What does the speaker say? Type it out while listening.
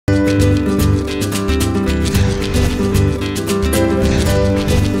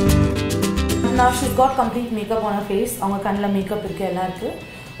got complete makeup on her face. அவங்க கண்ணுல makeup இருக்கு எல்லாம் இருக்கு.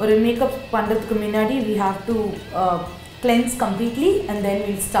 ஒரு மேக்கப் பண்றதுக்கு முன்னாடி we have to cleanse completely and then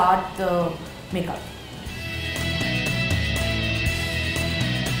we'll start the makeup.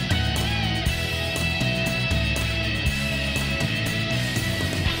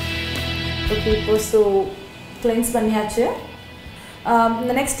 Okay, so cleanse பண்ணியாச்சு.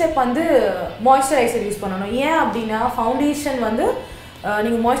 The next step வந்து moisturizer யூஸ் பண்ணனும். ஏன் அப்படினா ஃபவுண்டேஷன் வந்து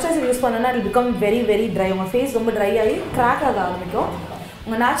நீங்க moisturizer யூஸ் பண்ணனா it will become very dry. உங்க ஃபேஸ் ரொம்ப dry ஆகி கிராக் ஆக ஆரம்பிக்கும்.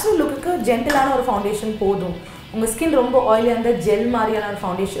 உங்க நேச்சுரல் லுக்குக்கு ஜென்டிலான ஒரு ஃபவுண்டேஷன் போதும். உங்க ஸ்கின் ரொம்ப ஆயிலியா இருந்தா ஜெல் மாதிரியான ஒரு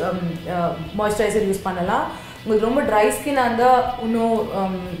ஃபவுண்டேஷன் moisturizer யூஸ் பண்ணலாம். உங்களுக்கு ரொம்ப dry skin இருந்தா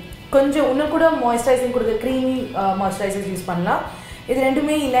இன்னும் கூட moisturizing கொடுக்க creamy moisturizers யூஸ் பண்ணலாம். இது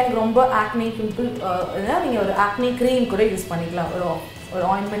ரெண்டுமே இல்ல எனக்கு ரொம்ப acne pimple நீங்க ஒரு acne cream கூட யூஸ் பண்ணிக்கலாம். ஒரு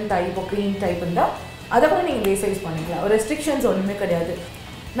ointment type or cream type இருந்தா அத கூட நீங்க பேஸ் யூஸ் பண்ணிக்கலாம். ஒரு ரெஸ்ட்ரிக்ஷன்ஸ் ஒண்ணுமே கிடையாது.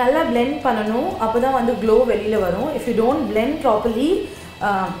 நல்லா blend பண்ணனும். அப்பதான் வந்து glow வெளியில வரும். If you don't blend properly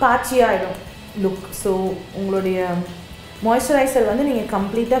patchy ஆயிடும் look. So உங்களுடைய moisturizer வந்து நீங்க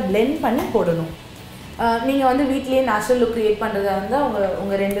கம்ப்ளீட்டா blend பண்ணி போடணும். நீங்க வந்து வீட்லயே நேச்சுரல் லுக் கிரியேட் பண்றதா இருந்தா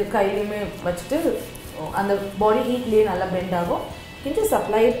உங்க ரெண்டு கையிலயுமே வச்சிட்டு அந்த பாடி ஹீட்லயே நல்லா blend ஆகும். You can just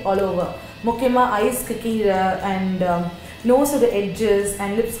apply it all over. முக்கியமா ஐஸ்க்கு கீழ and nose oda edges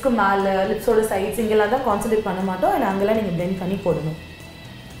and lips ku மேல lips oda sides ingela da concentrate பண்ண மாட்டோம் and அங்கலாம் நீங்க blend பண்ணி போடணும்.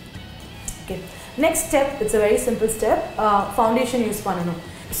 Okay, next step, it's a very simple step. Foundation use பண்ணனும்.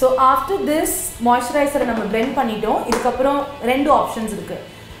 So after this moisturizer நம்ம blend பண்ணிட்டோம். இதுக்கு அப்புறம் ரெண்டு ஆப்ஷன்ஸ் இருக்கு.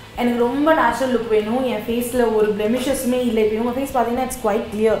 எனக்கு ரொம்ப நேச்சுரல் லுக் வேணும். என் ஃபேஸ்ல ஒரு blemishes-மே இல்ல. இப்போ உங்க ஃபேஸ் பாத்தீங்கன்னா it's quite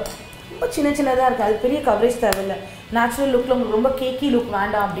clear. ரொம்ப சின்னதா இருக்கு. அது பெரிய கவரேஜ் தேவையில்லை. நேச்சுரல் லுக்ல உங்களுக்கு ரொம்ப கேக்கி லுக்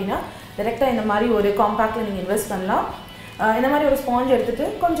வேண்டாம் அப்படினா டைரக்டா இந்த மாதிரி ஒரு காம்பாக்ட்ல நீங்க இன்வெஸ்ட் பண்ணலாம். இந்த மாதிரி ஒரு ஸ்பாஞ்ச் எடுத்துட்டு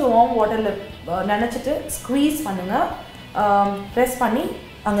கொஞ்சம் வார்ம் வாட்டர்ல நனைச்சிட்டு ஸ்க்வீஸ் பண்ணுங்க. பிரஸ் பண்ணி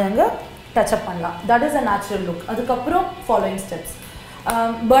அங்கங்க டச் அப் பண்ணலாம். That is a natural look. அதுக்கு அப்புறம் following steps.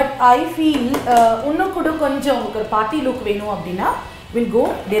 But I feel இன்னும் கூட கொஞ்சம் உங்களுக்கு ஒரு பார்ட்டி லுக் வேணும் அப்படினா we'll go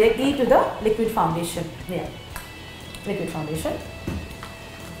directly to the liquid foundation. Yeah, liquid foundation.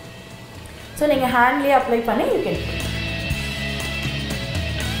 So நீங்க ஹேண்ட்லயே அப்ளை பண்ணி you can put.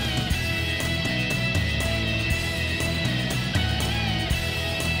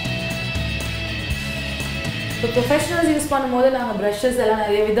 So professionals use பண்ணும்போது நாங்க brushes எல்லாம்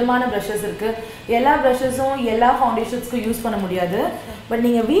நிறைய விதமான brushes இருக்கு. எல்லா brushes-உம் எல்லா foundationsக்கு யூஸ் பண்ண முடியாது. பட்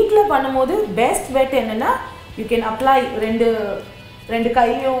நீங்க வீட்ல பண்ணும்போது best bet என்னன்னா you can apply ரெண்டு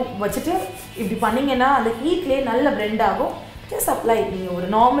கையிலயும் வச்சிட்டு இப்படி பண்ணீங்கனா அந்த ஹீட்லயே நல்ல blend ஆகும். Just apply. நீங்க ஒரு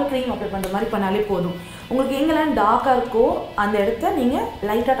நார்மல் cream அப்ளை பண்ற மாதிரி பண்ணாலே போதும். உங்களுக்கு எங்கெல்லாம் டார்க்கா இருக்கோ அந்த இடத்தை நீங்க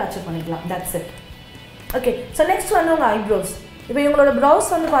லைட்டா டச் பண்ணிக்கலாம். That's it. Okay, so next வந்து உங்க eyebrows. இப்போ உங்களோட brows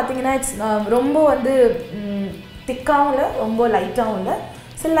வந்து பாத்தீங்கன்னா ரொம்ப வந்து திக்காவும் இல்ல ரொம்ப லைட்டாவும் இல்ல.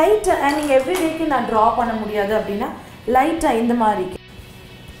 So light and நீங்க every day நான் draw பண்ண முடியாது அப்படினா லைட்டா இந்த மாதிரி.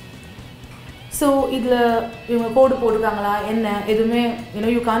 So இதுல இவங்க கோடு போடுறாங்களா என்ன எதுமே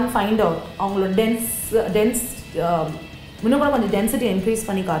you can't find out. அவங்களோட dense இன்னும் கூட கொஞ்சம் டென்சிட்டி இன்க்ரீஸ்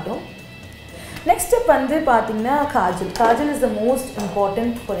பண்ணி காட்டும். நெக்ஸ்ட் ஸ்டெப் வந்து பாத்தீங்கன்னா Kajal is the most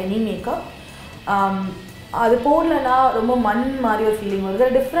important for any makeup. அது போடலனா ரொம்ப மண் மாதிரி ஒரு ஃபீலிங் வருது.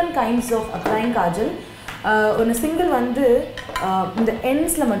 Different kinds of அப்ளைங் Kajal. ஒன்று சிங்கிள் வந்து இந்த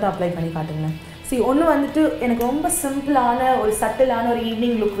எண்ட்ஸில் மட்டும் அப்ளை பண்ணி காட்டுங்களேன். ஒன்று வந்துட்டு எனக்கு ரொம்ப சிம்பிளான ஒரு சட்டிலான ஒரு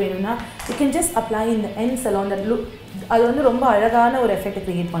ஈவினிங் லுக் வேணும்னா யூ கேன் ஜஸ்ட் அப்ளை இந்த எண்ட்ஸ் அலாங் தட் லுக். அது வந்து ரொம்ப அழகான ஒரு எஃபெக்டை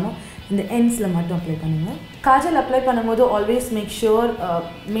க்ரியேட் பண்ணும். இந்த எண்ட்ஸில் மட்டும் அப்ளை பண்ணுங்கள். காஜல் அப்ளை பண்ணும்போது ஆல்வேஸ் மேக் ஷுர்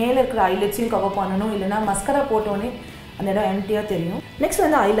மேலே இருக்கிற ஐலெட்ஸையும் கவர் பண்ணணும். இல்லைனா மஸ்கரா போட்டோன்னே அந்த இடம் எம்டியாக தெரியும். நெக்ஸ்ட்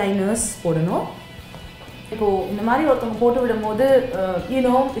வந்து ஐலைனர்ஸ் போடணும். இப்போது இந்த மாதிரி ஒருத்தவங்க போட்டு விடும்போது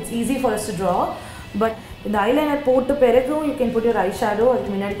it's easy for us to draw. But இந்த ஐலைனர் போட்டு பிறகும் you can put your eye shadow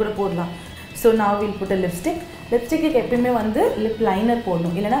அதுக்கு முன்னாடி கூட போடலாம். So now we'll put a lipstick. Lipstick எப்பயுமே வந்து லிப் லைனர்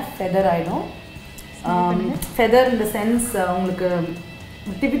போடணும். இல்லைனா ஃபெதர் ஆகிடும். ஃபெதர் இந்த சென்ஸ் உங்களுக்கு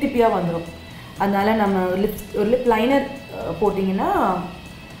திப்பியாக வந்துடும். அதனால நம்ம லிப் லைனர் போட்டிங்கன்னா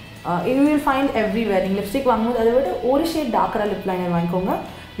you will find everywhere. நீங்கள் லிப்ஸ்டிக் வாங்கும்போது அதை விட ஒரு ஷேட் டார்க்கராக லிப் லைனர் வாங்கிக்கோங்க.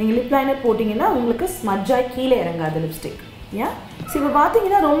 நீங்கள் லிப் லைனர் போட்டிங்கன்னா உங்களுக்கு ஸ்மட்ஜாக கீழே இறங்காது லிப்ஸ்டிக். ஏன் ஸோ இப்போ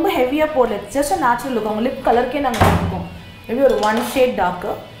பார்த்தீங்கன்னா ரொம்ப ஹெவியாக போடல. Just a natural look. அவங்க லிப் கலருக்கே நாங்கள் கொடுப்போம். மேபி ஒரு 1 shade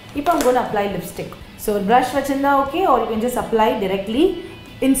டார்க்கர். இப்போ I'm going to apply lipstick. So brush வச்சிருந்தா okay, or you can just apply directly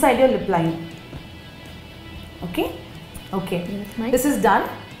inside your lip line. Okay, nice. This is done.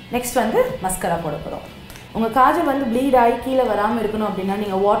 Next வந்து mascara போட போறோம். உங்க காஜல் வந்து ப்ளீட் ஆகி கீழே வராமல் இருக்கணும் அப்படின்னா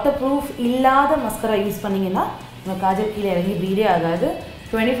நீங்கள் வாட்டர் ப்ரூஃப் இல்லாத மஸ்கரா யூஸ் பண்ணிங்கன்னா உங்கள் காஜல் கீழே இறங்கி ப்ளீடே ஆகாது.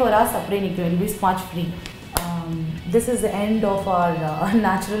 24 hours அப்படியே நிற்கும். It will be smudge free. This is the end of our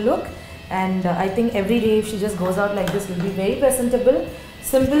natural look, and I think every day if she just goes out like this will be very presentable.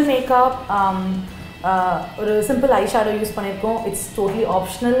 Simple makeup, ஒரு simple eye shadow use பண்ணியிருக்கோம். It's totally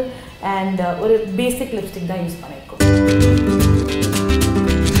optional and ஒரு பேசிக் lipstick தான் use பண்ணியிருக்கோம்.